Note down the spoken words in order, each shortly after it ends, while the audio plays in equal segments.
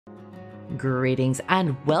Greetings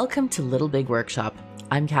and welcome to Little Big Workshop.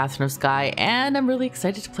 I'm KatherineOfSky and I'm really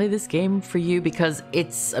excited to play this game for you because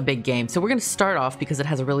it's a big game. So we're going to start off, because it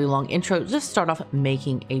has a really long intro, just start off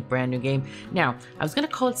making a brand new game. Now, I was going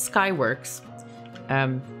to call it Skyworks,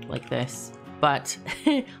 like this, but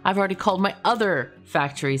I've already called my other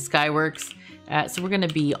factory Skyworks. So we're going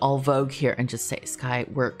to be all vogue here and just say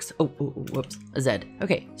Skyworks. Oh, whoops, a Z.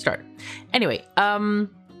 Okay, start. Anyway,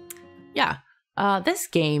 yeah. This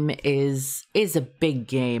game is a big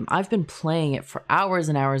game. I've been playing it for hours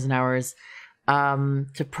and hours and hours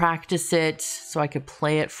to practice it so I could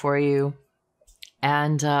play it for you.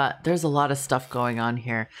 And there's a lot of stuff going on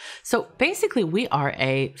here. So basically we are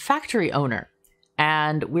a factory owner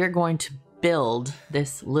and we're going to build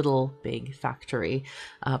this little big factory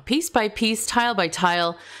piece by piece, tile by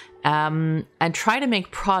tile, and try to make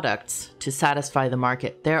products to satisfy the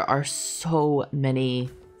market. There are so many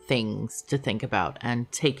things to think about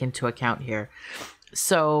and take into account here.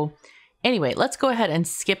 So anyway, let's go ahead and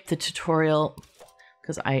skip the tutorial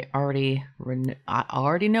because I already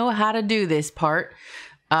know how to do this part.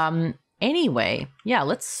 Anyway, yeah,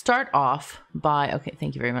 let's start off by, okay,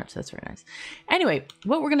 thank you very much. That's very nice. Anyway,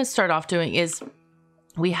 what we're going to start off doing is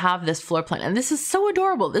we have this floor plan, and this is so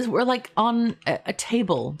adorable. We're like on a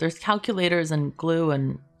table. There's calculators and glue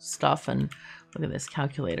and stuff, and look at this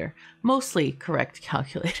calculator. Mostly correct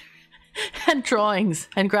calculator. And drawings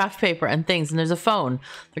and graph paper and things. And there's a phone.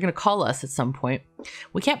 They're going to call us at some point.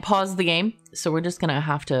 We can't pause the game, so we're just going to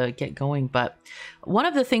have to get going. But one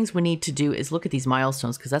of the things we need to do is look at these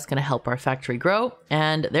milestones, because that's going to help our factory grow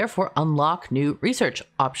and therefore unlock new research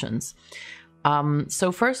options.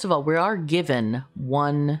 So first of all, we are given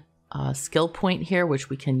one skill point here, which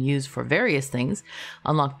we can use for various things.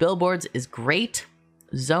 Unlock billboards is great.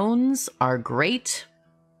 Zones are great.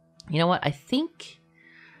 You know what? I think,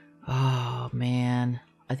 oh man,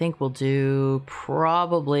 I think we'll do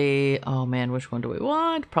probably, oh man, which one do we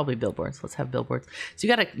want? Probably billboards. Let's have billboards. So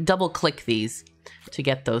you got to double click these to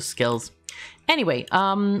get those skills. Anyway,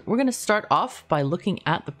 we're going to start off by looking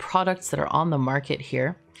at the products that are on the market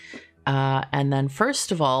here. And then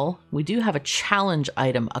first of all, we do have a challenge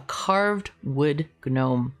item, a carved wood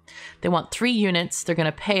gnome. They want 3 units. They're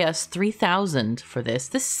going to pay us 3,000 for this.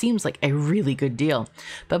 This seems like a really good deal.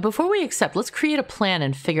 But before we accept, let's create a plan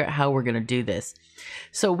and figure out how we're going to do this.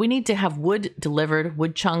 So we need to have wood delivered,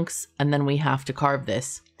 wood chunks, and then we have to carve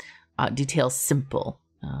this. Details simple.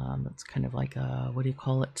 That's kind of like a, what do you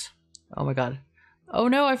call it? Oh my God. Oh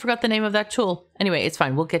no, I forgot the name of that tool. Anyway, it's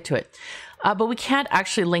fine. We'll get to it. But we can't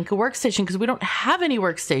actually link a workstation because we don't have any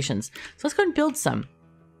workstations. So let's go and build some.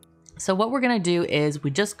 So what we're going to do is we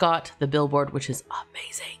just got the billboard, which is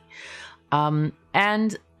amazing.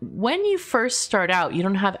 And when you first start out, you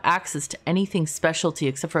don't have access to anything specialty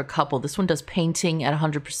except for a couple. This one does painting at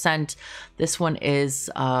 100%. This one is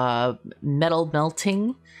metal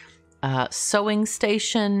melting, sewing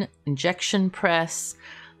station, injection press.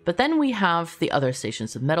 But then we have the other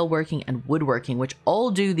stations of metalworking and woodworking, which all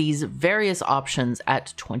do these various options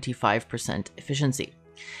at 25% efficiency.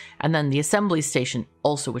 And then the assembly station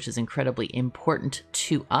also, which is incredibly important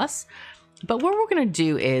to us. But what we're going to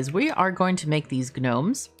do is we are going to make these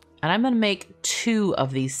gnomes, and I'm going to make 2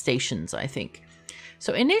 of these stations, I think.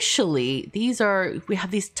 So initially, we have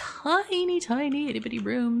these tiny, tiny itty bitty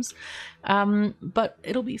rooms, but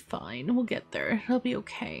it'll be fine. We'll get there. It'll be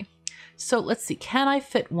okay. So let's see, can I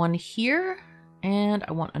fit one here? And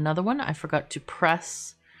I want another one. I forgot to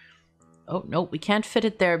press. Oh, no, we can't fit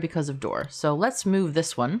it there because of door. So let's move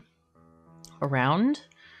this one around,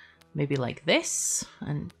 maybe like this,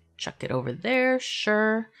 and chuck it over there,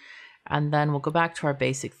 sure. And then we'll go back to our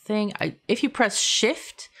basic thing. If you press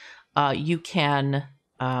shift, you can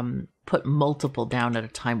put multiple down at a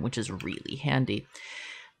time, which is really handy.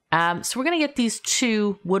 So we're going to get these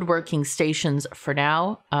 2 woodworking stations for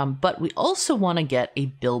now, but we also want to get a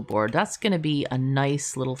billboard. That's going to be a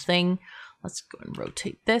nice little thing. Let's go and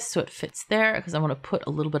rotate this so it fits there, because I want to put a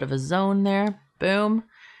little bit of a zone there. Boom.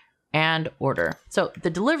 And order. So the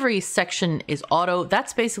delivery section is auto.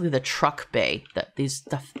 That's basically the truck bay that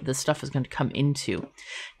the stuff is going to come into.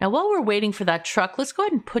 Now, while we're waiting for that truck, let's go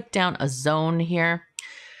ahead and put down a zone here.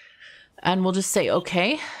 And we'll just say,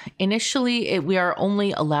 okay, initially we are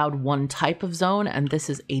only allowed one type of zone, and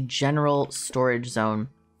this is a general storage zone.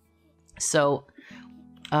 So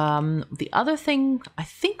the other thing, I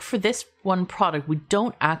think for this one product, we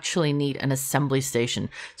don't actually need an assembly station.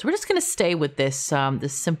 So we're just going to stay with this,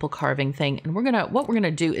 this simple carving thing. And what we're going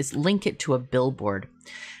to do is link it to a billboard.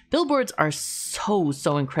 Billboards are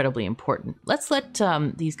so incredibly important. Let's let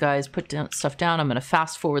these guys put stuff down. I'm going to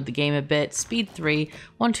fast forward the game a bit. Speed 3,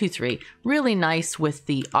 1, 2, 3. Really nice with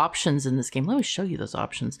the options in this game. Let me show you those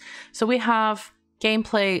options. So we have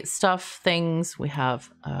gameplay stuff, things. We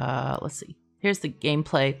have, let's see. Here's the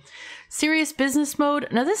gameplay. Serious business mode.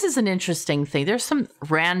 Now this is an interesting thing. There's some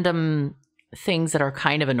random things that are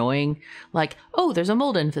kind of annoying, like, oh, there's a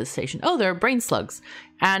mold infestation. Oh, there are brain slugs.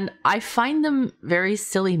 And I find them very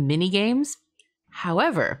silly mini games.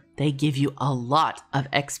 However, they give you a lot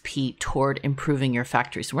of XP toward improving your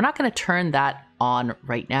factory. So we're not going to turn that on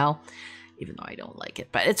right now, even though I don't like it,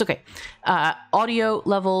 but it's okay. Audio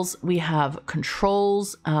levels, we have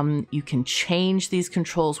controls. You can change these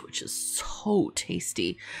controls, which is so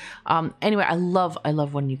tasty. Anyway, I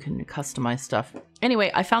love when you can customize stuff.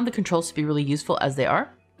 Anyway, I found the controls to be really useful as they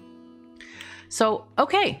are. So,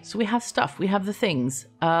 okay, so we have stuff, we have the things.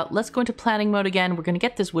 Let's go into planning mode again. We're gonna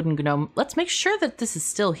get this wooden gnome. Let's make sure that this is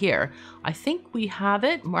still here. I think we have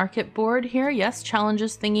it, market board here. Yes,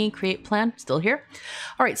 challenges thingy, create plan, still here.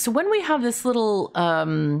 All right, so when we have this little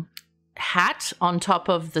hat on top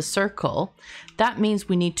of the circle, that means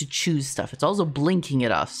we need to choose stuff. It's also blinking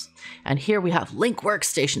at us. And here we have link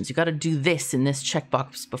workstations. You gotta do this in this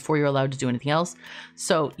checkbox before you're allowed to do anything else.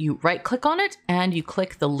 So you right click on it and you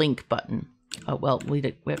click the link button. Oh, well, we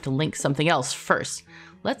have to link something else first.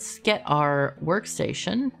 Let's get our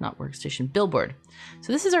workstation, not workstation, billboard.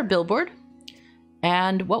 So this is our billboard.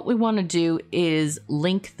 And what we want to do is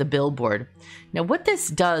link the billboard. Now, what this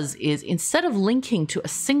does is instead of linking to a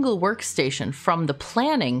single workstation from the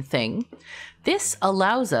planning thing, this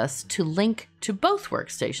allows us to link to both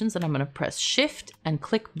workstations. And I'm going to press Shift and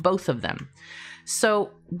click both of them.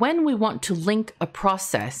 So when we want to link a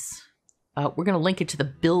process, we're going to link it to the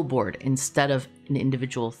billboard instead of an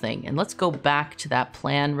individual thing. And let's go back to that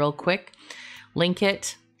plan real quick. Link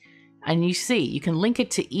it. And you see, you can link it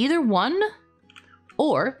to either one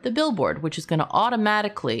or the billboard, which is going to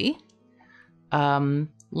automatically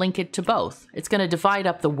link it to both. It's going to divide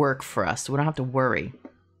up the work for us, so we don't have to worry.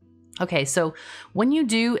 Okay, so when you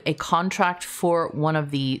do a contract for one of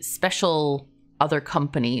the special other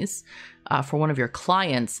companies, for one of your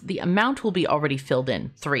clients, the amount will be already filled in,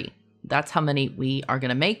 3. That's how many we are going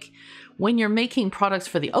to make. When you're making products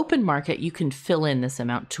for the open market, you can fill in this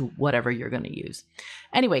amount to whatever you're going to use.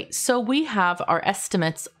 Anyway, so we have our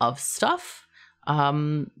estimates of stuff.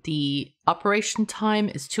 The operation time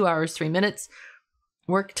is 2 hours, 3 minutes.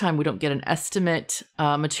 Work time, we don't get an estimate.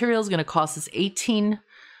 Material is going to cost us 18.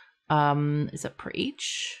 Is that per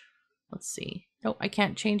each? Let's see. No, I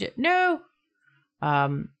can't change it. No.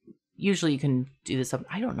 Usually you can do this up.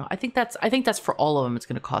 I don't know. I think that's for all of them. It's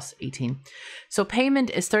going to cost 18. So payment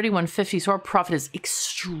is 31.50. So our profit is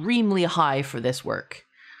extremely high for this work.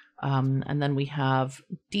 And then we have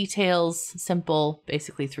details, simple,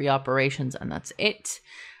 basically 3 operations, and that's it.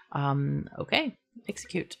 Okay,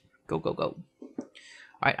 execute. Go, go, go. All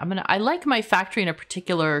right, I like my factory in a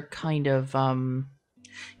particular kind of,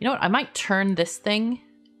 you know what? I might turn this thing.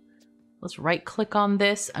 Let's right click on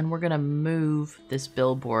this and we're gonna move this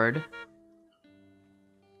billboard.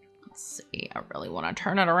 Let's see, I really wanna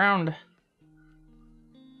turn it around.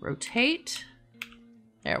 Rotate.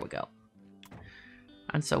 There we go.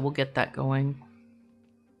 And so we'll get that going.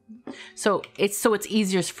 So it's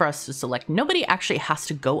easier for us to select. Nobody actually has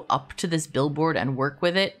to go up to this billboard and work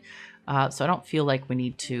with it. So I don't feel like we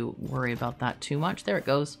need to worry about that too much. There it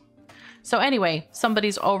goes. So anyway,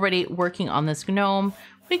 somebody's already working on this gnome.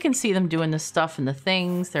 We can see them doing the stuff and the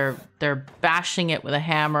things. They're bashing it with a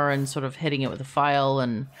hammer and sort of hitting it with a file,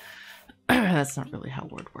 and that's not really how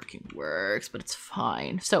woodworking works, but it's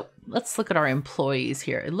fine. So let's look at our employees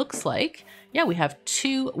here. It looks like, yeah, we have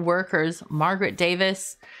 2 workers, Margaret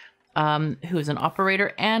Davis, who is an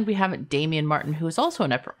operator, and we have Damian Martin, who is also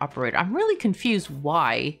an operator. I'm really confused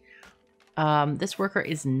why this worker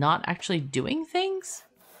is not actually doing things.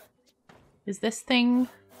 Is this thing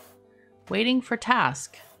waiting for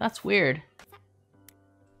task? That's weird.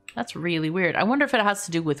 That's really weird. I wonder if it has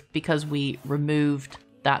to do with because we removed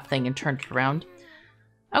that thing and turned it around.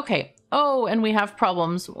 Okay. Oh, and we have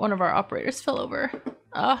problems. One of our operators fell over.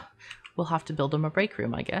 We'll have to build him a break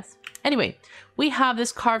room, I guess. Anyway, we have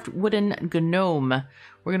this carved wooden gnome.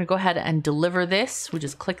 We're going to go ahead and deliver this. We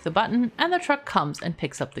just click the button and the truck comes and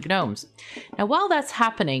picks up the gnomes. Now, while that's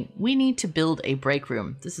happening, we need to build a break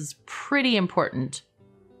room. This is pretty important.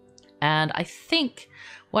 And I think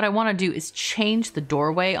what I want to do is change the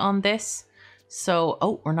doorway on this. So,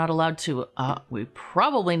 oh, we're not allowed to, we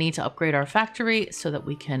probably need to upgrade our factory so that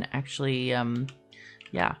we can actually,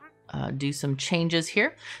 yeah, do some changes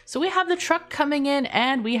here. So we have the truck coming in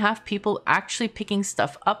and we have people actually picking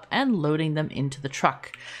stuff up and loading them into the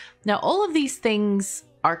truck. Now, all of these things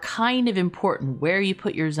are kind of important, where you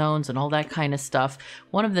put your zones and all that kind of stuff.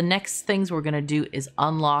 One of the next things we're going to do is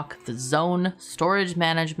unlock the zone storage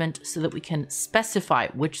management so that we can specify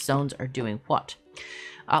which zones are doing what.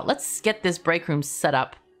 Let's get this break room set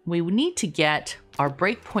up. We need to get our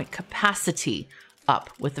breakpoint capacity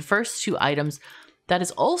up with the first two items. That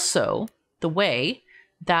is also the way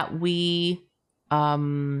that we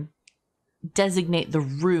designate the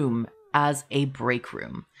room as a break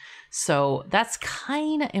room. So that's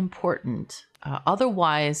kind of important.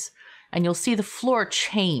 Otherwise, and you'll see the floor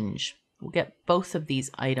change. We'll get both of these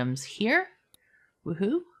items here.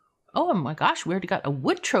 Woohoo. Oh my gosh, we already got a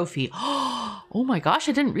wood trophy. Oh my gosh,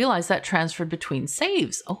 I didn't realize that transferred between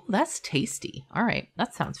saves. Oh, that's tasty. All right,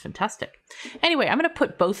 that sounds fantastic. Anyway, I'm going to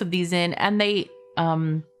put both of these in, and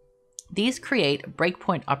these create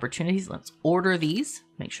breakpoint opportunities. Let's order these,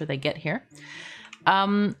 make sure they get here.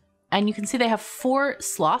 And you can see they have 4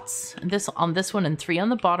 slots, this on this one and 3 on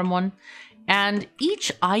the bottom one. And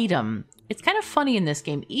each item, it's kind of funny in this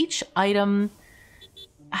game, each item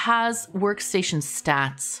has workstation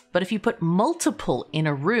stats, but if you put multiple in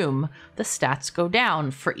a room, the stats go down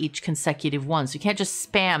for each consecutive one. So you can't just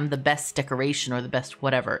spam the best decoration or the best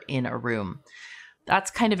whatever in a room.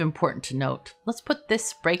 That's kind of important to note. Let's put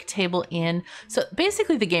this break table in. So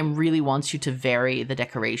basically the game really wants you to vary the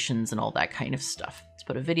decorations and all that kind of stuff. Let's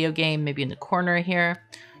put a video game maybe in the corner here.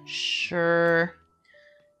 Sure.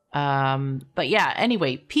 But yeah,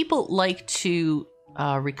 anyway, people like to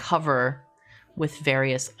recover with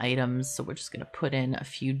various items. So we're just going to put in a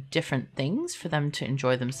few different things for them to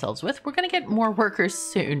enjoy themselves with. We're going to get more workers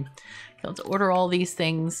soon. Okay, let's order all these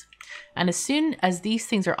things. And as soon as these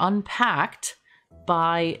things are unpacked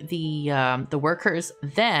by the workers,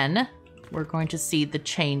 then we're going to see the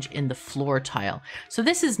change in the floor tile. So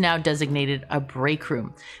this is now designated a break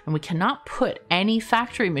room, and we cannot put any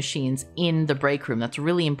factory machines in the break room. That's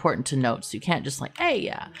really important to note. So you can't just like, hey,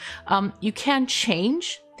 yeah. You can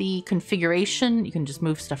change the configuration. You can just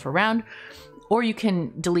move stuff around, or you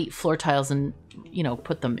can delete floor tiles and, you know,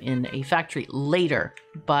 put them in a factory later.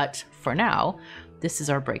 But for now, this is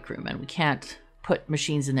our break room, and we can't put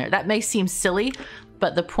machines in there. That may seem silly,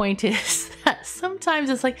 but the point is that sometimes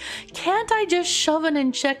it's like, can't I just shove an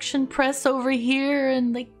injection press over here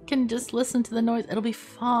and they can just listen to the noise? It'll be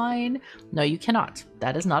fine. No, you cannot.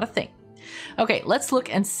 That is not a thing. Okay, let's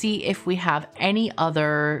look and see if we have any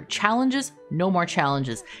other challenges. No more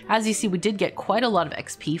challenges. As you see, we did get quite a lot of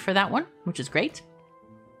XP for that one, which is great.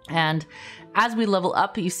 And as we level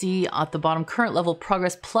up, you see at the bottom, current level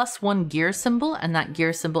progress +1 gear symbol, and that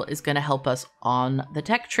gear symbol is going to help us on the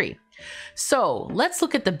tech tree. So let's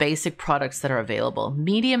look at the basic products that are available.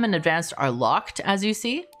 Medium and advanced are locked, as you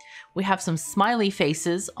see. We have some smiley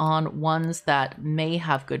faces on ones that may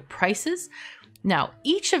have good prices. Now,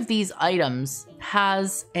 each of these items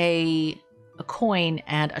has a coin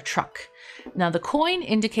and a truck. Now, the coin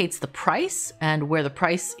indicates the price and where the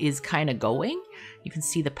price is kind of going. You can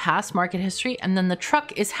see the past market history, and then the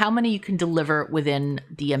truck is how many you can deliver within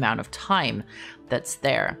the amount of time that's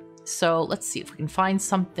there. So let's see if we can find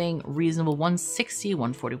something reasonable. 160,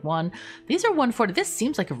 141. These are 140. This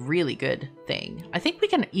seems like a really good thing. I think we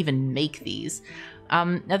can even make these.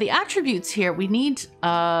 Now the attributes here, we need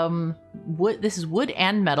wood. This is wood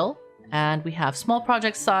and metal, and we have small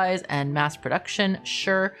project size and mass production.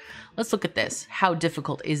 Sure. Let's look at this. How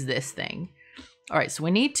difficult is this thing? All right, so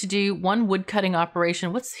we need to do 1 wood cutting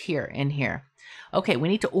operation. What's here in here? Okay, we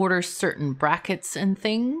need to order certain brackets and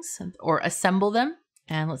things or assemble them.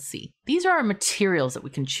 And let's see. These are our materials that we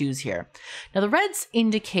can choose here. Now the reds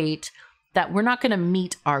indicate that we're not going to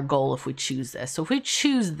meet our goal if we choose this. So if we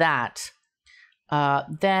choose that,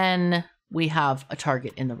 then we have a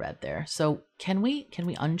target in the red there. So can we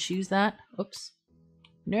unchoose that? Oops.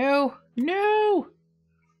 No, no.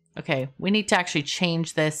 Okay, we need to actually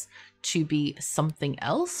change this to be something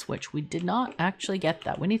else, which we did not actually get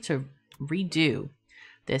that. We need to redo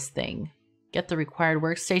this thing. Get the required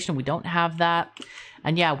workstation. We don't have that.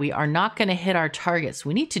 And yeah, we are not going to hit our targets.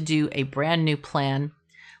 We need to do a brand new plan.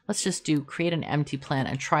 Let's just do create an empty plan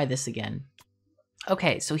and try this again.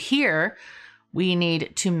 Okay, so here we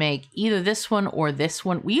need to make either this one or this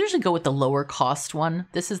one. We usually go with the lower cost one.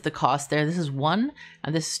 This is the cost there. This is 1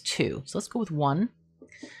 and this is 2. So let's go with 1.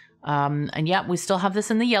 And yeah, we still have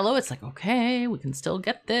this in the yellow. It's like, okay, we can still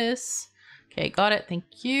get this. Okay, got it. Thank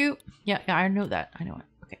you. Yeah, I know that. I know it.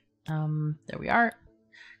 Okay. There we are.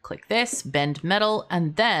 Click this, bend metal,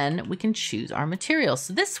 and then we can choose our material.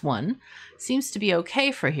 So this one seems to be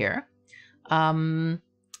okay for here.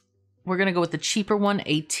 we're going to go with the cheaper one,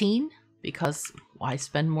 18, because why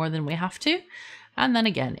spend more than we have to? And then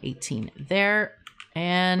again, 18 there.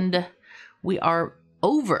 And we are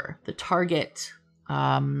over the target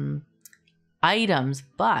items.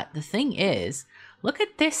 But the thing is, look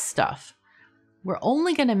at this stuff. We're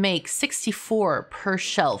only going to make 64 per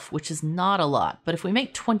shelf, which is not a lot. But if we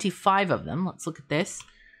make 25 of them, let's look at this.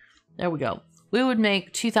 There we go. We would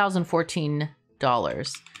make $2,014,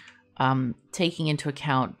 taking into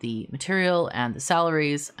account the material and the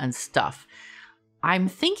salaries and stuff. I'm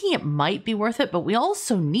thinking it might be worth it, but we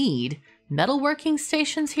also need metalworking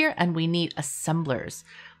stations here and we need assemblers.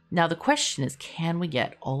 Now, the question is, can we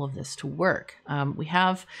get all of this to work? We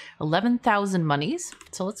have 11,000 monies.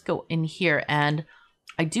 So let's go in here. And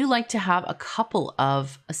I do like to have a couple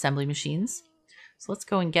of assembly machines. So let's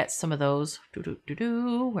go and get some of those.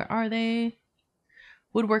 Where are they?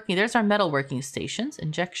 Woodworking. There's our metalworking stations.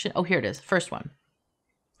 Injection. Oh, here it is. First one.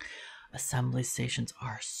 Assembly stations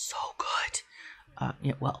are so good.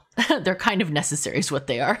 Yeah, well, they're kind of necessary is what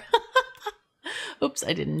they are. Oops,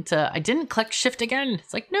 I didn't click shift again.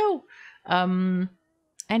 It's like, no.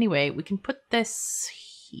 Anyway, we can put this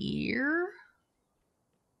here.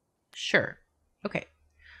 Sure. Okay.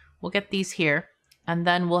 We'll get these here. And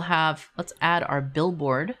then we'll have, let's add our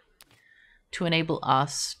billboard to enable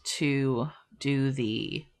us to do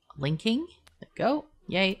the linking. There we go.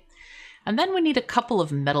 Yay. And then we need a couple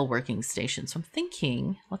of metalworking stations. So I'm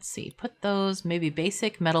thinking, let's see, put those maybe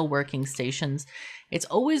basic metalworking stations. It's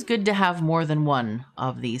always good to have more than one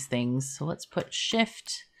of these things. So let's put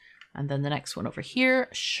shift and then the next one over here.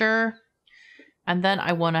 Sure. And then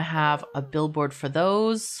I want to have a billboard for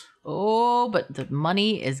those. Oh, but the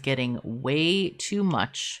money is getting way too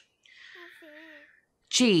much.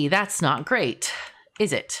 Gee, that's not great,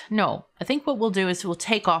 is it? No, I think what we'll do is we'll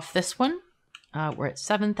take off this one. We're at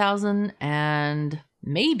 7,000 and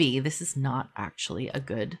maybe this is not actually a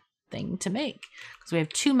good thing to make because we have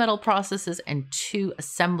 2 metal processes and 2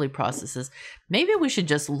 assembly processes. Maybe we should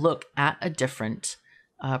just look at a different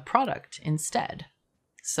product instead.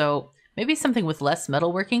 So maybe something with less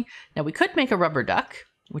metalworking. Now we could make a rubber duck,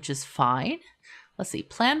 which is fine. Let's see,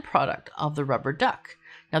 planned product of the rubber duck.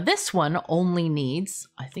 Now this one only needs,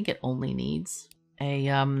 I think it only needs a,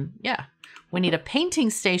 yeah. We need a painting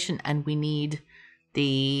station and we need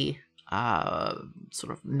the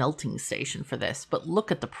sort of melting station for this. But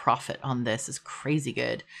look at the profit on this is crazy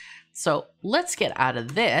good. So let's get out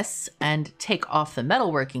of this and take off the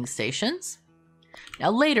metalworking stations.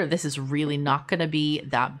 Now later, this is really not going to be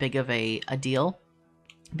that big of a deal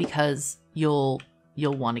because you'll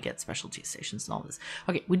want to get specialty stations and all this.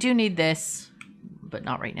 Okay, we do need this, but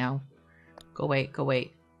not right now. Go wait, go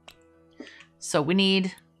wait. So we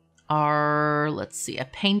need our, let's see, a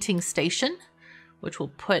painting station, which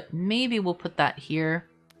we'll put, maybe we'll put that here.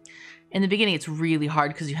 In the beginning, it's really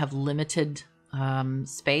hard because you have limited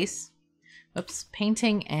space. Oops,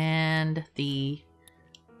 painting and the,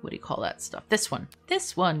 what do you call that stuff? This one,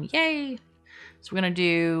 yay. So we're gonna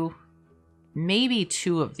do maybe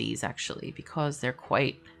 2 of these actually, because they're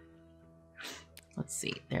quite, let's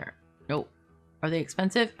see, there, nope. Are they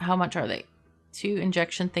expensive? How much are they? 2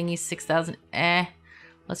 injection thingies, 6,000,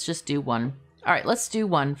 let's just do 1. All right, let's do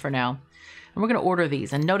 1 for now. And we're gonna order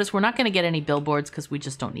these. And notice we're not gonna get any billboards because we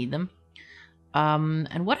just don't need them.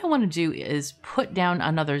 And what I wanna do is put down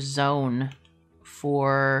another zone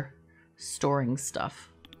for storing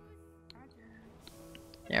stuff.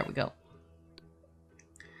 There we go.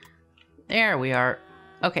 There we are.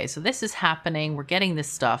 Okay, so this is happening. We're getting this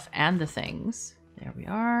stuff and the things. There we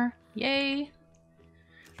are. Yay.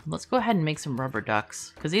 Let's go ahead and make some rubber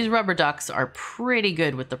ducks because these rubber ducks are pretty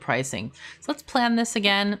good with the pricing. So let's plan this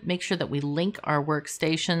again. Make sure that we link our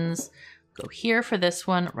workstations. Go here for this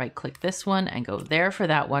one, right click this one and go there for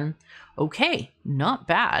that one. Okay, not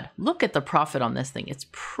bad. Look at the profit on this thing. It's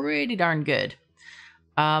pretty darn good.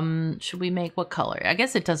 Should we make what color? I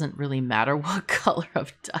guess it doesn't really matter what color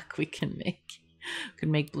of duck we can make. We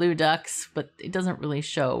can make blue ducks, but it doesn't really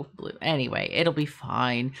show blue. Anyway, it'll be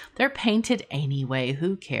fine. They're painted anyway.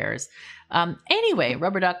 Who cares? Anyway,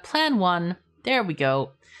 rubber duck, plan 1. There we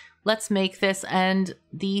go. Let's make this. And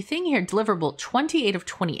the thing here, deliverable, 28 of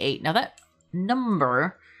 28. Now that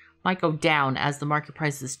number might go down as the market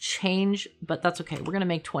prices change, but that's okay. We're going to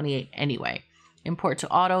make 28 anyway. Import to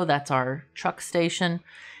auto, that's our truck station.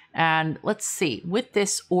 And let's see, with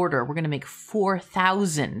this order, we're going to make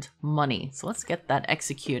 4,000 money. So let's get that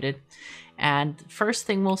executed. And first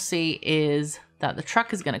thing we'll see is that the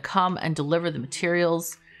truck is going to come and deliver the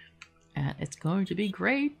materials. And it's going to be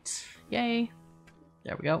great. Yay.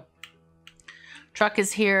 There we go. Truck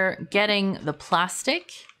is here getting the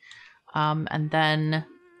plastic. And then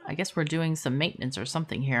I guess we're doing some maintenance or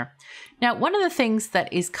something here. Now, one of the things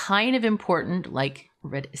that is kind of important, like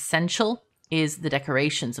red essential, is the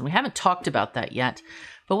decorations. And we haven't talked about that yet.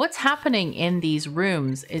 But what's happening in these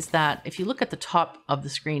rooms is that if you look at the top of the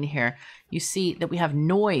screen here, you see that we have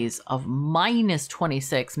noise of minus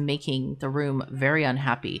 26, making the room very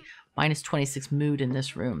unhappy. Minus 26 mood in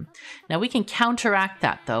this room. Now we can counteract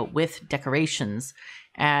that though with decorations.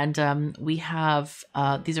 And we have,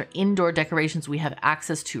 these are indoor decorations we have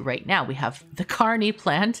access to right now. We have the carney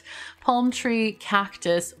plant, palm tree,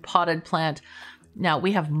 cactus, potted plant. Now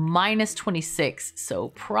we have minus 26, so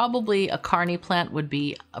probably a carney plant would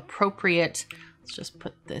be appropriate. Let's just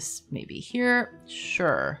put this maybe here.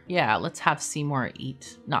 Sure. Yeah, let's have Seymour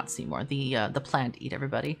eat. Not Seymour, the plant eat,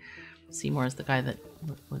 everybody. Seymour is the guy that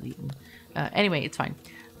was eaten. Anyway, it's fine.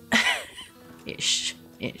 Ish.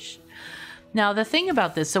 Now, the thing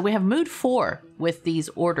about this, so we have mood 4 with these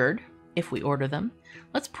ordered, if we order them.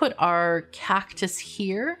 Let's put our cactus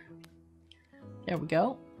here. There we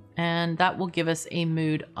go. And that will give us a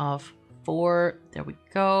mood of 4. There we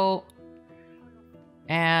go.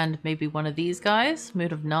 And maybe one of these guys,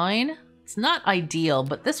 mood of 9. It's not ideal,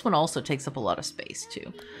 but this one also takes up a lot of space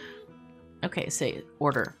too. Okay, say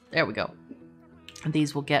order. There we go. And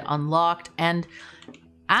these will get unlocked. And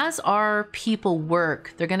as our people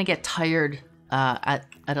work, they're going to get tired at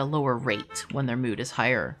a lower rate when their mood is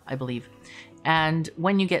higher, I believe. And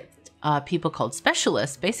when you get people called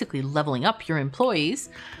specialists, basically leveling up your employees,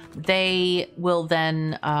 they will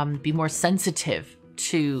then be more sensitive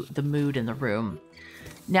to the mood in the room.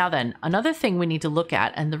 Now then, another thing we need to look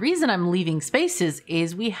at, and the reason I'm leaving spaces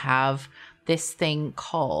is we have this thing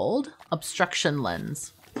called obstruction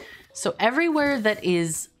lens. So everywhere that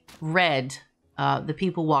is red, the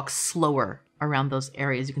people walk slower around those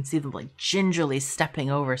areas. You can see them like gingerly stepping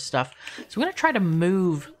over stuff. So we're going to try to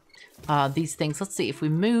move these things. Let's see if we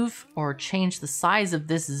move or change the size of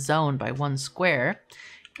this zone by 1 square,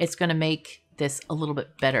 it's going to make this a little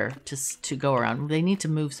bit better to go around. They need to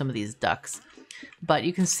move some of these ducks. But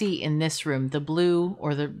you can see in this room, the blue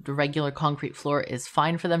or the regular concrete floor is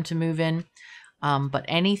fine for them to move in. But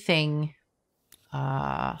anything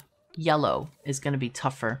yellow is going to be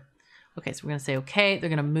tougher. Okay, so we're going to say, okay, they're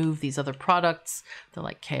going to move these other products. They're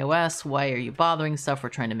like, KOS, why are you bothering stuff? We're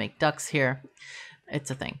trying to make ducks here.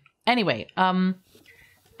 It's a thing. Anyway,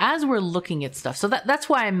 as we're looking at stuff, so that's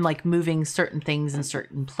why I'm like moving certain things in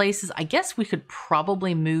certain places. I guess we could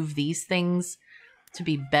probably move these things to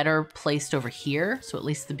be better placed over here. So at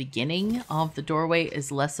least the beginning of the doorway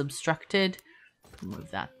is less obstructed.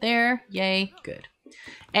 Move that there. Yay. Good.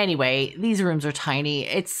 Anyway, these rooms are tiny.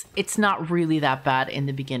 It's not really that bad in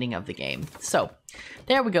the beginning of the game. So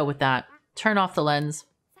there we go with that. Turn off the lens.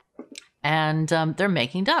 And they're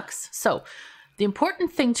making ducks. So the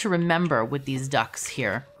important thing to remember with these ducks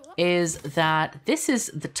here is that this is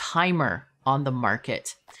the timer on the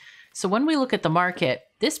market. So when we look at the market,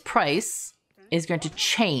 this price is going to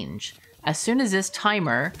change as soon as this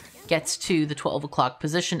timer gets to the 12 o'clock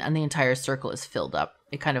position and the entire circle is filled up.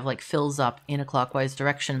 It kind of like fills up in a clockwise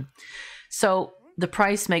direction. So the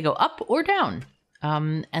price may go up or down.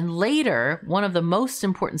 And later, one of the most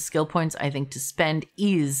important skill points I think to spend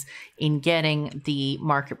is in getting the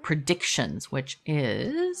market predictions, which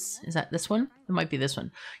is that this one? It might be this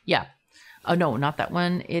one. Yeah. Oh, no, not that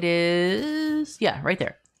one. It is, yeah, right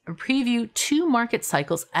there. Preview 2 market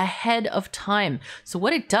cycles ahead of time. So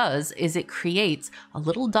what it does is it creates a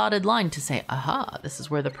little dotted line to say, aha, this is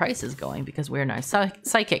where the price is going because we're now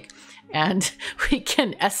psychic and we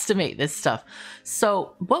can estimate this stuff.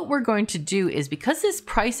 So what we're going to do is, because this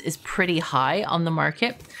price is pretty high on the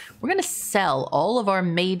market, we're going to sell all of our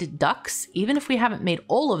made ducks. Even if we haven't made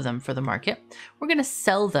all of them for the market, we're going to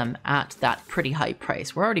sell them at that pretty high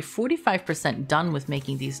price. We're already 45% done with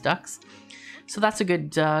making these ducks. So that's a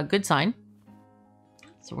good sign.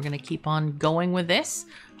 So we're going to keep on going with this.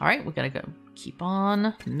 All right, we're going to go keep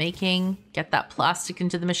on making, get that plastic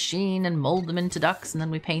into the machine and mold them into ducks, and then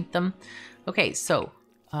we paint them. Okay, so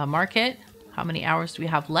market, how many hours do we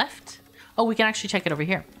have left? Oh, we can actually check it over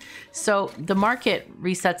here. So the market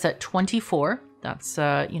resets at 24. That's,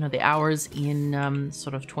 you know, the hours in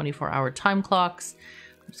sort of 24-hour time clocks.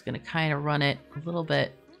 I'm just going to kind of run it a little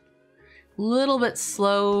bit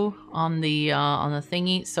slow on the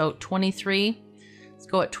thingy. So 23, let's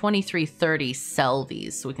go at 23.30, sell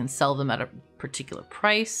these so we can sell them at a particular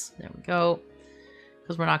price. There we go.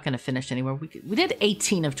 Because we're not going to finish anywhere. We did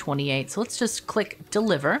 18 of 28. So let's just click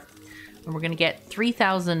deliver and we're going to get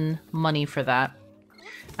 3,000 money for that.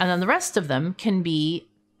 And then the rest of them can be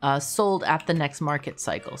sold at the next market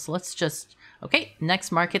cycle. So let's just, okay,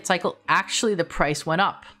 next market cycle. Actually, the price went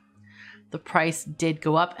up. the price did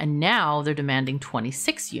go up, and now they're demanding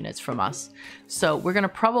 26 units from us. So we're going to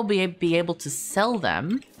probably be able to sell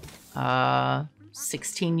them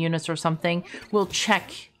 16 units or something. We'll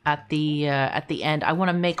check at the end. I want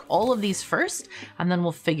to make all of these first, and then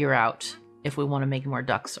we'll figure out if we want to make more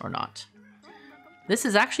ducks or not. This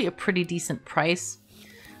is actually a pretty decent price.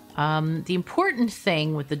 The important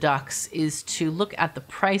thing with the ducks is to look at the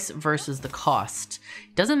price versus the cost.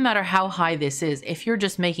 It doesn't matter how high this is. If you're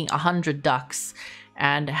just making 100 ducks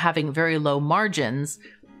and having very low margins,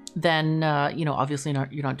 then, you know, obviously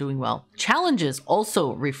you're not doing well. Challenges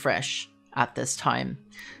also refresh at this time.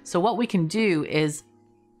 So what we can do is,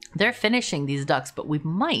 they're finishing these ducks, but we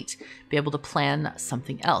might be able to plan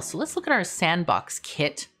something else. So let's look at our sandbox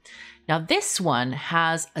kit. Now this one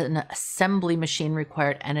has an assembly machine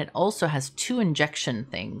required, and it also has 2 injection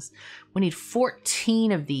things. We need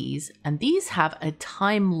 14 of these, and these have a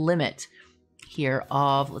time limit here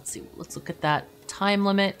of, let's see, let's look at that time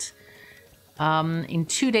limit, in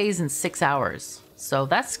 2 days and 6 hours. So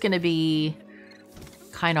that's going to be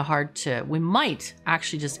kind of hard to, we might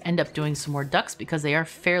actually just end up doing some more ducks because they are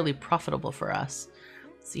fairly profitable for us.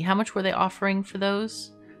 Let's see, how much were they offering for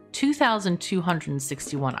those?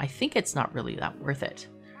 2,261. I think it's not really that worth it.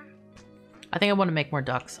 I think I want to make more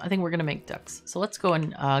ducks. I think we're going to make ducks. So let's go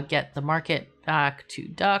and get the market back to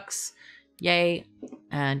ducks. Yay.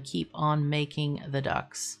 And keep on making the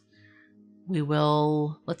ducks. We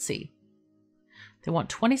will, let's see. They want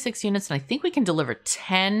 26 units, and I think we can deliver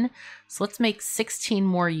 10. So let's make 16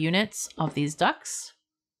 more units of these ducks.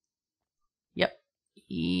 Yep.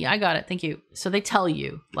 I got it. Thank you. So they tell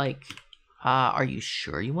you, like, are you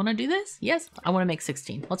sure you want to do this? Yes, I want to make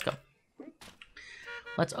 16. Let's go.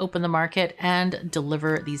 Let's open the market and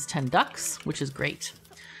deliver these 10 ducks, which is great.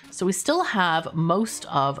 So we still have most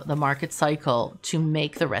of the market cycle to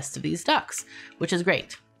make the rest of these ducks, which is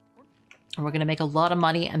great. And we're going to make a lot of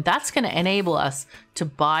money, and that's going to enable us to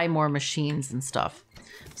buy more machines and stuff.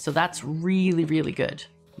 So that's really, really good.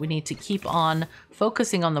 We need to keep on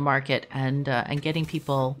focusing on the market and getting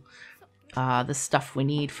people the stuff we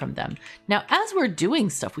need from them. Now, as we're doing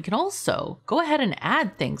stuff, we can also go ahead and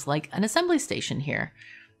add things like an assembly station here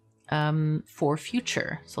for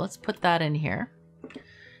future. So let's put that in here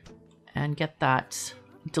and get that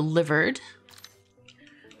delivered,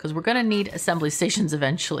 because we're going to need assembly stations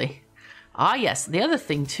eventually. Ah, yes. The other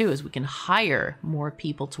thing, too, is we can hire more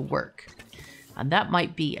people to work. And that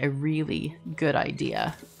might be a really good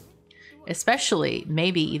idea. Especially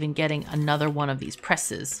maybe even getting another one of these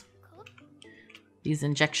presses. These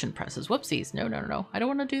injection presses. Whoopsies. No, no, no, no. I don't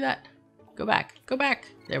want to do that. Go back. Go back.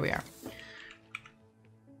 There we are.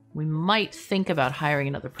 We might think about hiring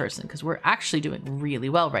another person because we're actually doing really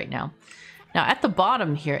well right now. Now, at the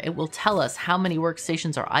bottom here, it will tell us how many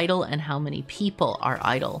workstations are idle and how many people are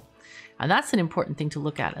idle. And that's an important thing to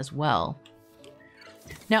look at as well.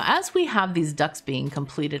 Now, as we have these ducks being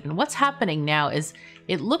completed, and what's happening now is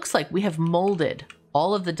it looks like we have molded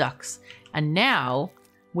all of the ducks, and now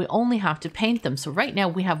we only have to paint them. So right now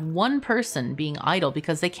we have one person being idle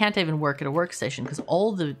because they can't even work at a workstation because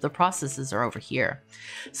all the processes are over here.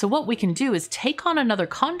 So what we can do is take on another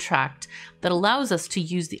contract that allows us to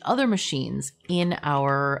use the other machines in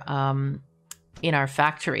our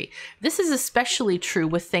factory. This is especially true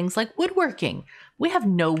with things like woodworking. We have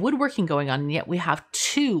no woodworking going on, and yet we have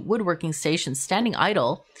 2 woodworking stations standing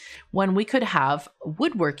idle when we could have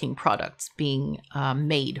woodworking products being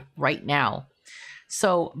made right now.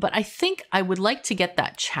 So, but I think I would like to get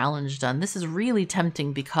that challenge done. This is really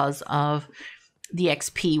tempting because of the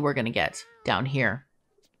XP we're going to get down here.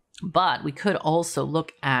 But we could also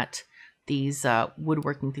look at these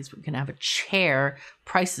woodworking things. We can have a chair.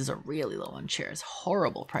 Prices are really low on chairs.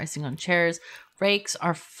 Horrible pricing on chairs. Rakes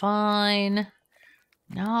are fine.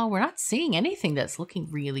 No, we're not seeing anything that's looking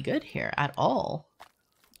really good here at all.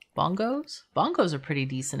 Bongos? Bongos are pretty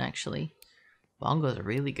decent, actually. Bongos are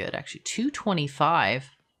really good, actually. 225.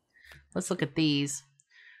 Let's look at these.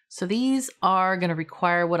 So these are going to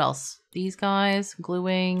require, what else? These guys,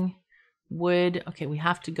 gluing, wood. Okay, we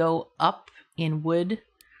have to go up in wood.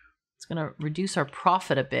 It's going to reduce our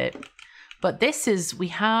profit a bit. But this is, we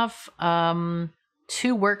have 2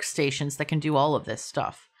 workstations that can do all of this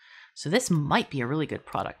stuff. So this might be a really good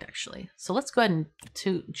product, actually. So let's go ahead and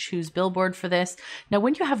choose billboard for this. Now,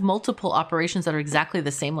 when you have multiple operations that are exactly the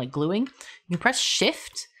same, like gluing, you can press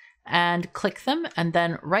shift and click them, and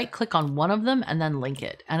then right click on one of them and then link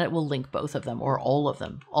it. And it will link both of them or all of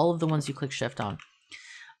them, all of the ones you click shift on.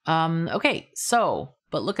 Okay, so,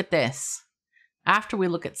 but look at this. After we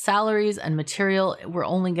look at salaries and material, we're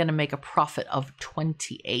only going to make a profit of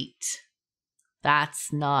 28.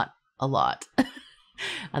 That's not a lot.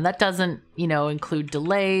 And that doesn't, you know, include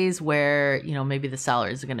delays where, you know, maybe the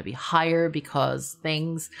salaries are going to be higher because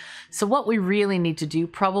things. So what we really need to do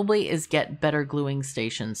probably is get better gluing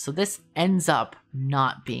stations. So this ends up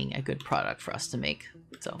not being a good product for us to make.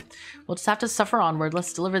 So we'll just have to suffer onward.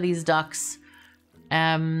 Let's deliver these ducks.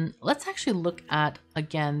 Let's actually look at,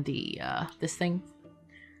 again, the this thing.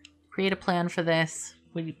 Create a plan for this.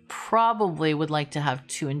 We probably would like to have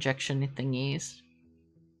 2 injection thingies.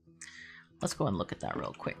 Let's go and look at that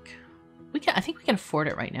real quick. I think we can afford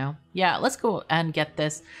it right now. Yeah, let's go and get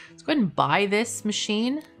this. Let's go ahead and buy this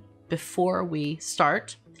machine before we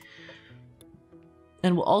start.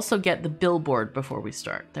 And we'll also get the billboard before we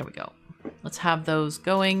start. There we go. Let's have those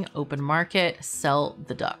going. Open market, sell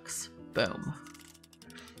the ducks. Boom.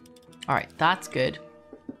 All right, that's good.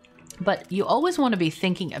 But you always want to be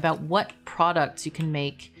thinking about what products you can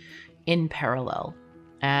make in parallel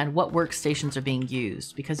and what workstations are being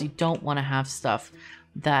used, because you don't want to have stuff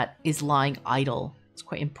that is lying idle. It's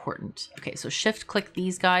quite important. Okay, so shift click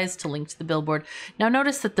these guys to link to the billboard. Now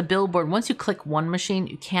notice that the billboard, once you click one machine,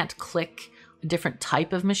 you can't click a different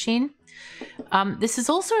type of machine. This is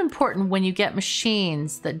also important when you get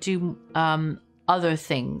machines that do other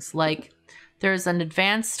things, like there's an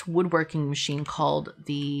advanced woodworking machine called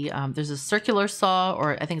the, there's a circular saw,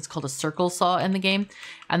 or I think it's called a circle saw in the game.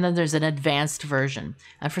 And then there's an advanced version.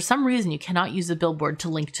 And for some reason, you cannot use the billboard to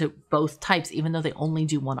link to both types, even though they only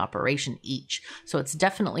do one operation each. So it's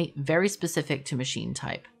definitely very specific to machine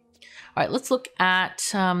type. All right, let's look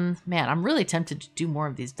at, man, I'm really tempted to do more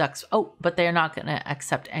of these ducks. Oh, but they're not going to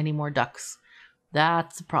accept any more ducks.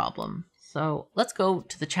 That's a problem. So let's go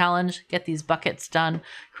to the challenge, get these buckets done,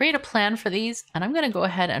 create a plan for these, and I'm going to go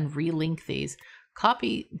ahead and relink these.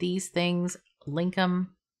 Copy these things, link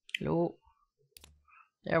them. Oh,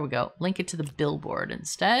 there we go. Link it to the billboard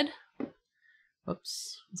instead.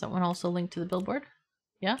 Whoops. Is that one also linked to the billboard?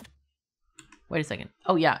 Yeah. Wait a second.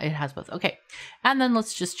 Oh yeah, it has both. Okay. And then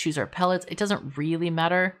let's just choose our pellets. It doesn't really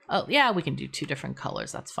matter. Oh yeah, we can do 2 different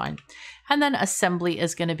colors. That's fine. And then assembly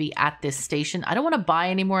is going to be at this station. I don't want to buy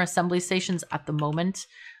any more assembly stations at the moment.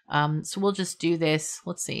 So we'll just do this.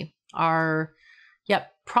 Let's see. Our,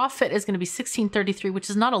 profit is going to be 1633, which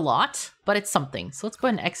is not a lot, but it's something. So let's go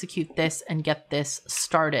ahead and execute this and get this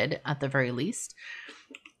started at the very least.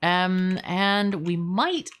 And we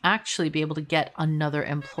might actually be able to get another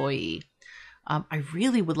employee. I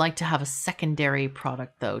really would like to have a secondary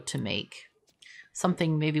product, though, to make.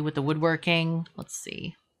 Something maybe with the woodworking. Let's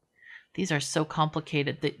see. These are so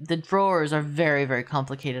complicated. The drawers are very, very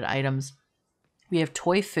complicated items. We have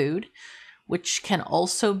toy food, which can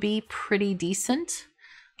also be pretty decent.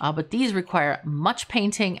 But these require much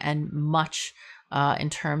painting and much in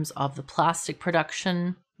terms of the plastic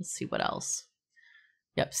production. Let's see what else.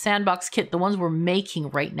 Yep, sandbox kit. The ones we're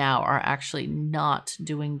making right now are actually not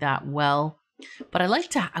doing that well. But I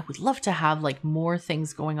would love to have like more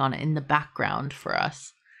things going on in the background for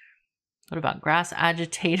us. What about grass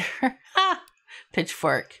agitator?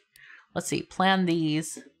 Pitchfork. Let's see, plan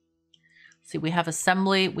these. See, we have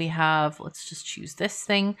assembly. We have, let's just choose this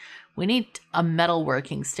thing. We need a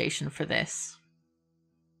metalworking station for this.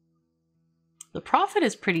 The profit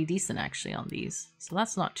is pretty decent actually on these, so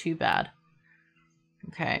that's not too bad.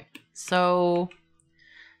 Okay, so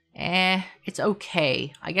it's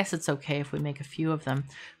okay. I guess it's okay if we make a few of them,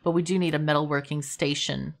 but we do need a metalworking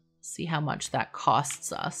station. See how much that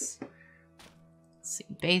costs us. Let's see,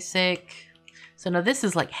 basic. So now this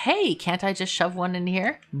is like, hey, can't I just shove one in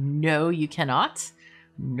here? No, you cannot.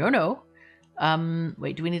 No.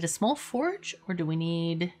 Wait, do we need a small forge or do we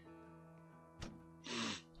need...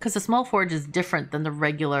 Because the small forge is different than the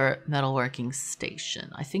regular metalworking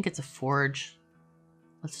station. I think it's a forge.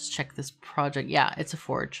 Let's check this project. Yeah, it's a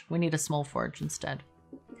forge. We need a small forge instead.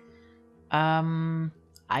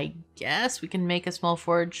 I guess we can make a small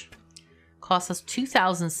forge. Costs us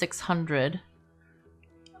 2,600.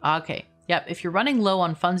 Okay. Yep. If you're running low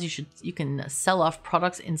on funds, you can sell off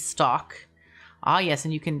products in stock. Ah, yes,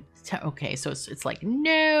 and you can. Okay, so it's like,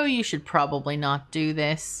 no, you should probably not do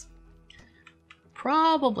this.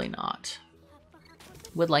 Probably not.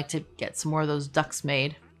 Would like to get some more of those ducks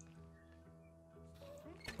made.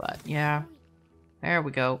 But yeah, there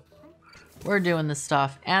we go. We're doing the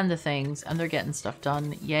stuff and the things, and they're getting stuff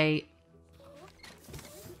done. Yay.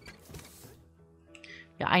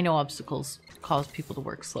 Yeah, I know obstacles cause people to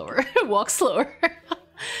work slower, walk slower.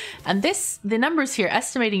 And the numbers here,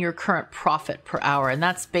 estimating your current profit per hour, and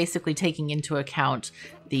that's basically taking into account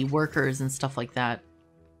the workers and stuff like that.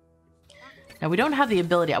 Now, we don't have the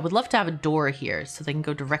ability. I would love to have a door here so they can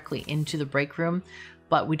go directly into the break room.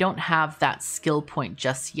 but we don't have that skill point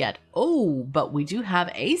just yet. Oh, but we do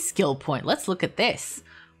have a skill point. Let's look at this.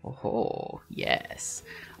 Oh, yes.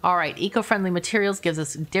 All right, eco-friendly materials gives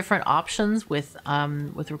us different options with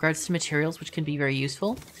regards to materials, which can be very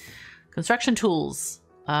useful. Construction tools,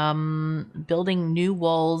 building new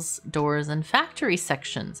walls, doors, and factory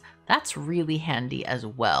sections. That's really handy as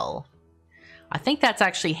well. I think that's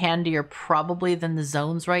actually handier probably than the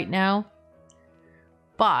zones right now.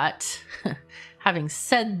 But having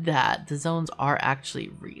said that, the zones are actually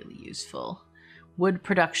really useful. Wood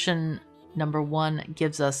production number 1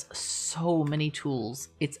 gives us so many tools.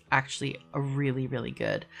 It's actually a really, really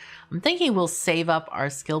good. I'm thinking we'll save up our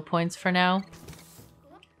skill points for now.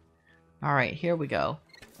 All right, here we go.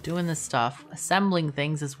 Doing this stuff, assembling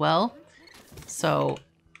things as well. So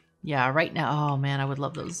yeah, right now, oh man, I would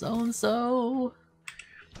love those zones so.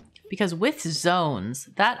 Because with zones,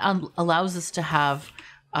 that allows us to have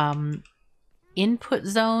input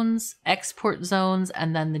zones, export zones,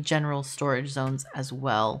 and then the general storage zones as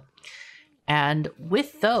well. And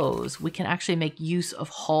with those, we can actually make use of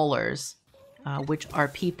haulers, which are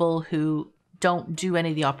people who don't do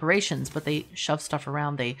any of the operations, but they shove stuff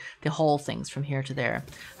around. They haul things from here to there.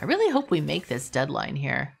 I really hope we make this deadline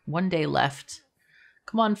here. 1 day left.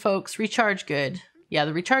 Come on, folks, recharge good. Yeah,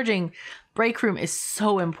 the recharging break room is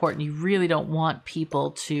so important. You really don't want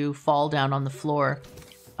people to fall down on the floor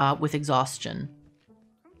with exhaustion.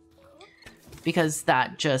 Because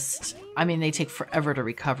that just, I mean, they take forever to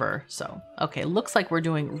recover. So, okay, looks like we're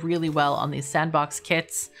doing really well on these sandbox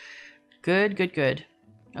kits. Good, good, good.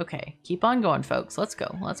 Okay, keep on going, folks. Let's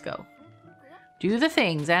go, let's go. Do the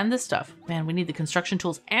things and the stuff. Man, we need the construction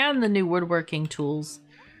tools and the new woodworking tools.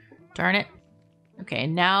 Darn it. Okay,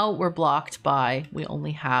 now we're blocked by, we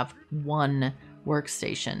only have 1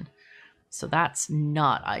 workstation. So that's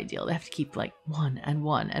not ideal. They have to keep like 1 and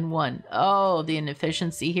 1 and 1. Oh, the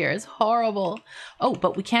inefficiency here is horrible. Oh,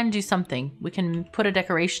 but we can do something. We can put a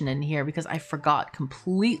decoration in here because I forgot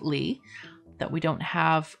completely that we don't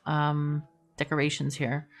have decorations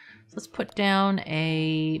here. So let's put down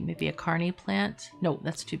maybe a carney plant. No,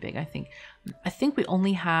 that's too big, I think. I think we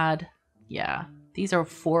only had, yeah, these are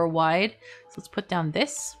 4 wide. So let's put down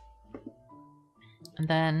this. And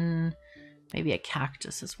then maybe a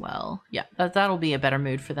cactus as well. Yeah, that'll be a better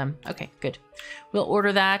mood for them. Okay, good. We'll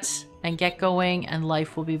order that and get going, and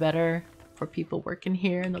life will be better for people working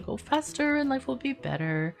here, and they'll go faster and life will be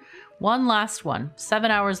better. One last one.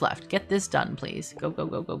 7 hours left. Get this done, please. Go, go,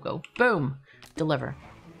 go, go, go. Boom. Deliver.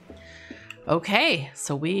 Okay,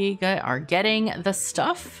 so we are getting the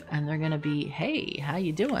stuff, and they're gonna be, hey, how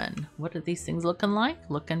you doing? What are these things looking like?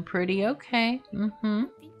 Looking pretty okay. Mm-hmm.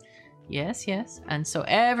 Yes, yes. And so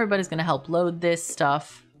everybody's going to help load this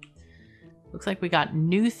stuff. Looks like we got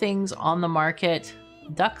new things on the market.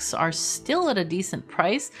 Ducks are still at a decent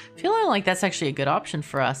price. Feeling like that's actually a good option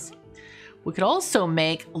for us. We could also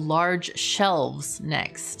make large shelves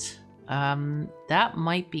next. That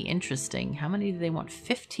might be interesting. How many do they want?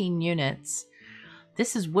 15 units.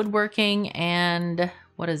 This is woodworking and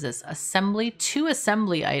what is this? Assembly. 2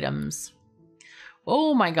 assembly items.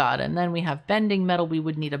 Oh my god, and then we have bending metal. We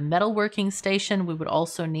would need a metalworking station. We would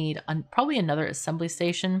also need probably another assembly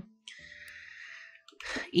station.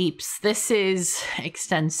 Eeps, this is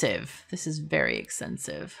extensive. This is very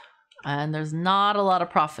extensive. And there's not a lot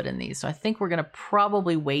of profit in these. So I think we're going to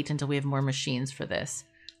probably wait until we have more machines for this.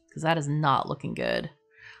 Because that is not looking good.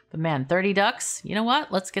 But man, 30 ducks? You know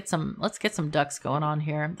what? Let's get some ducks going on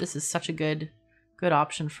here. This is such a good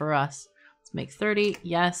option for us. Let's make 30.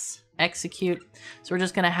 Yes. Execute. So we're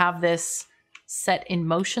just going to have this set in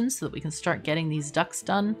motion so that we can start getting these ducks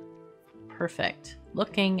done. Perfect.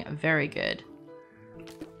 Looking very good.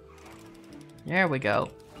 There we go.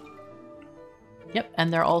 Yep,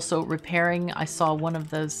 and they're also repairing. I saw one of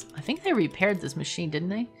those. I think they repaired this machine, didn't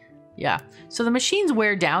they? Yeah. So the machines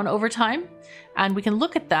wear down over time, and we can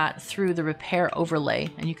look at that through the repair overlay,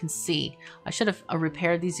 and you can see. I should have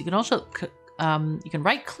repaired these. You can also you can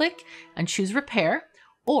right click and choose repair.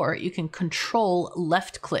 Or you can control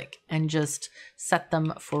left click and just set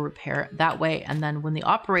them for repair that way. And then when the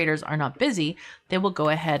operators are not busy, they will go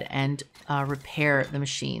ahead and repair the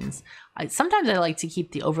machines. Sometimes I like to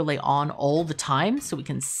keep the overlay on all the time so we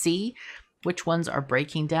can see which ones are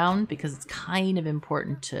breaking down because it's kind of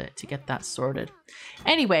important to get that sorted.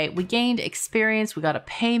 Anyway, we gained experience. We got a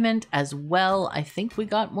payment as well. I think we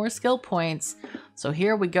got more skill points. So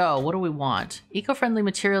here we go. What do we want? Eco-friendly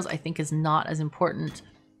materials I think is not as important.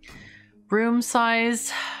 Room size,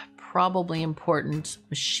 probably important.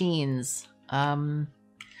 Machines.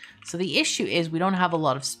 So the issue is we don't have a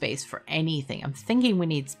lot of space for anything. I'm thinking we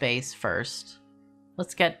need space first.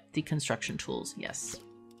 Let's get the construction tools. Yes.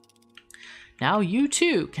 Now you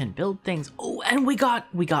too can build things. Oh, and we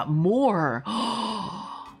got more.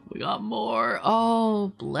 We got more.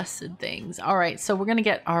 Oh, blessed things. All right, so we're gonna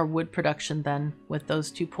get our wood production then with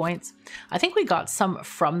those 2 points. I think we got some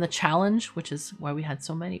from the challenge, which is why we had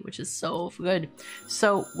so many, which is so good.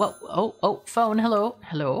 So what? Oh, phone. Hello.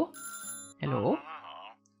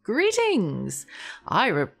 Greetings! I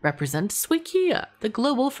represent Swikia, the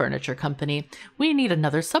global furniture company. We need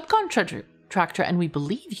another subcontractor, and we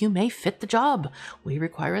believe you may fit the job. We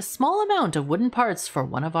require a small amount of wooden parts for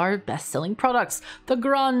one of our best-selling products, the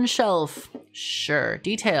Grand Shelf. Sure,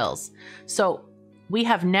 details. So we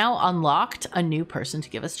have now unlocked a new person to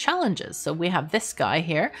give us challenges. So we have this guy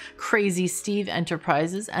here, Crazy Steve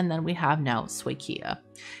Enterprises, and then we have now Swikia.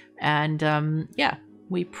 And yeah.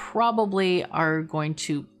 We probably are going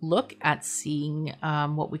to look at seeing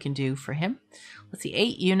what we can do for him. Let's see,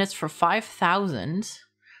 8 units for 5,000.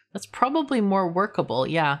 That's probably more workable.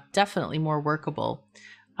 Yeah, definitely more workable.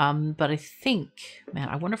 But I think, man,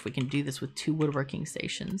 I wonder if we can do this with 2 woodworking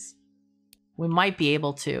stations. We might be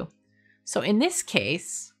able to. So in this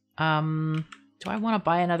case, do I want to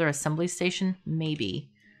buy another assembly station? Maybe.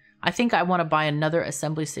 I think I want to buy another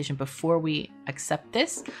assembly station before we accept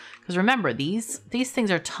this, because remember these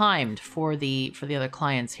things are timed for the other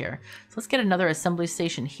clients here. So let's get another assembly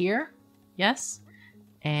station here. Yes,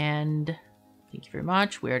 and thank you very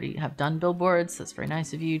much. We already have done billboards. That's very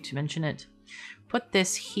nice of you to mention it. Put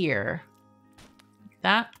this here, like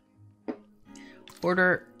that.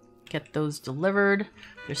 Order, get those delivered.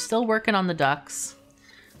 They're still working on the ducks.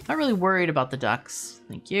 Not really worried about the ducks.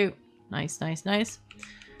 Thank you. Nice, nice, nice.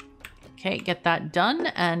 Okay, get that done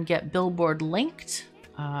and get billboard linked.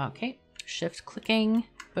 Okay, shift clicking,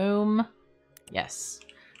 boom. Yes,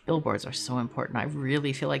 billboards are so important. I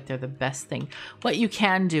really feel like they're the best thing. What you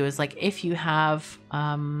can do is, like, if you have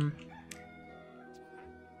an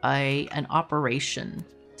operation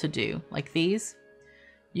to do, like these,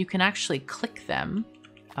 you can actually click them.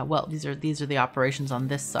 Well, these are the operations on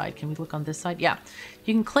this side. Can we look on this side? Yeah,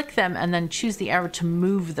 you can click them and then choose the arrow to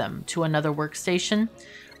move them to another workstation.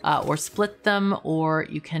 Or split them, or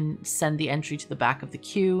you can send the entry to the back of the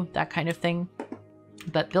queue, that kind of thing.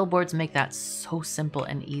 But billboards make that so simple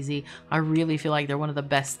and easy. I really feel like they're one of the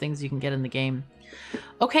best things you can get in the game.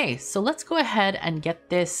 Okay, so let's go ahead and get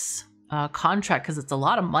this contract, because it's a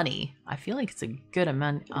lot of money. I feel like it's a good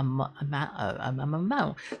amount,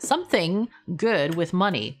 something good with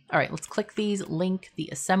money. All right, let's click these, link the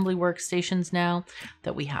assembly workstations now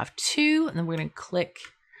that we have 2, and then we're going to click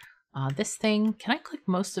this thing. Can I click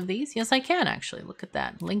most of these? Yes, I can actually. Look at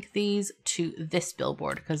that. Link these to this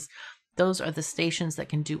billboard, because those are the stations that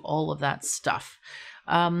can do all of that stuff.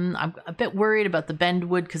 I'm a bit worried about the bend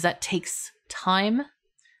wood because that takes time,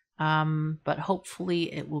 but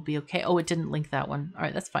hopefully it will be okay. Oh, it didn't link that one. All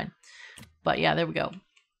right, that's fine. But yeah, there we go.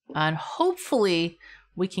 And hopefully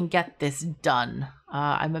we can get this done.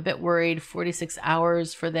 I'm a bit worried, 46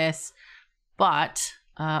 hours for this, but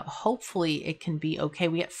hopefully it can be okay.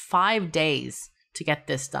 We get 5 days to get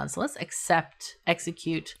this done. So let's accept,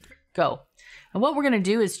 execute, go. And what we're going to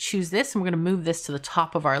do is choose this, and we're going to move this to the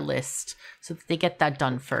top of our list so that they get that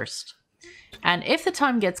done first. And if the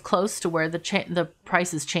time gets close to where the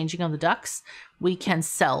price is changing on the ducks, we can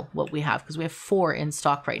sell what we have, because we have 4 in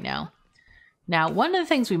stock right now. Now, one of the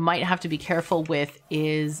things we might have to be careful with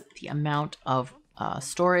is the amount of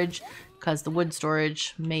storage, because the wood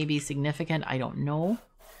storage may be significant. I don't know.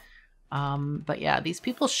 But yeah, these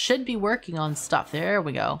people should be working on stuff. There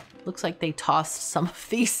we go. Looks like they tossed some of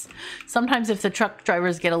these. Sometimes if the truck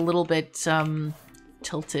drivers get a little bit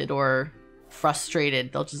tilted or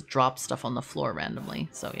frustrated, they'll just drop stuff on the floor randomly.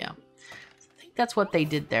 So yeah, I think that's what they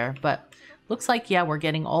did there. But looks like, yeah, we're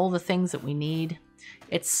getting all the things that we need.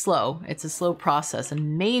 It's slow. It's a slow process,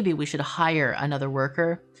 and maybe we should hire another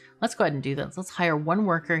worker. Let's go ahead and do that. Let's hire 1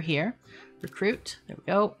 worker here. Recruit. There we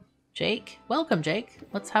go. Jake. Welcome, Jake.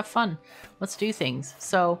 Let's have fun. Let's do things.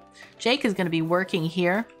 So Jake is going to be working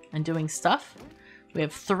here and doing stuff. We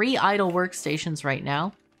have 3 idle workstations right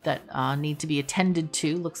now that need to be attended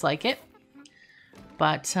to. Looks like it.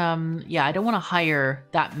 But yeah, I don't want to hire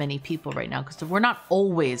that many people right now because we're not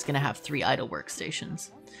always going to have 3 idle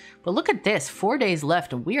workstations. But look at this. 4 days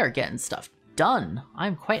left and we are getting stuff done.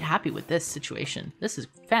 I'm quite happy with this situation. This is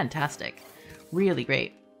fantastic. Really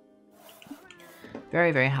great.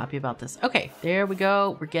 Very, very happy about this. Okay, there we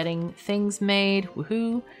go. We're getting things made.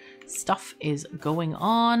 Woohoo. Stuff is going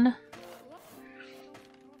on.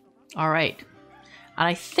 All right. And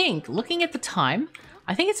I think, looking at the time,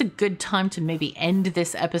 I think it's a good time to maybe end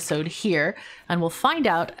this episode here, and we'll find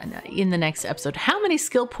out in the next episode how many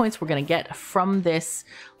skill points we're going to get from this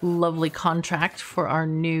lovely contract for our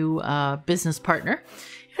new business partner,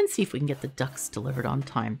 and see if we can get the ducks delivered on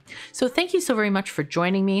time. So thank you so very much for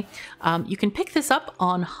joining me. You can pick this up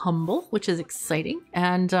on Humble, which is exciting.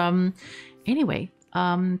 And anyway,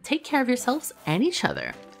 take care of yourselves and each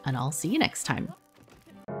other, and I'll see you next time.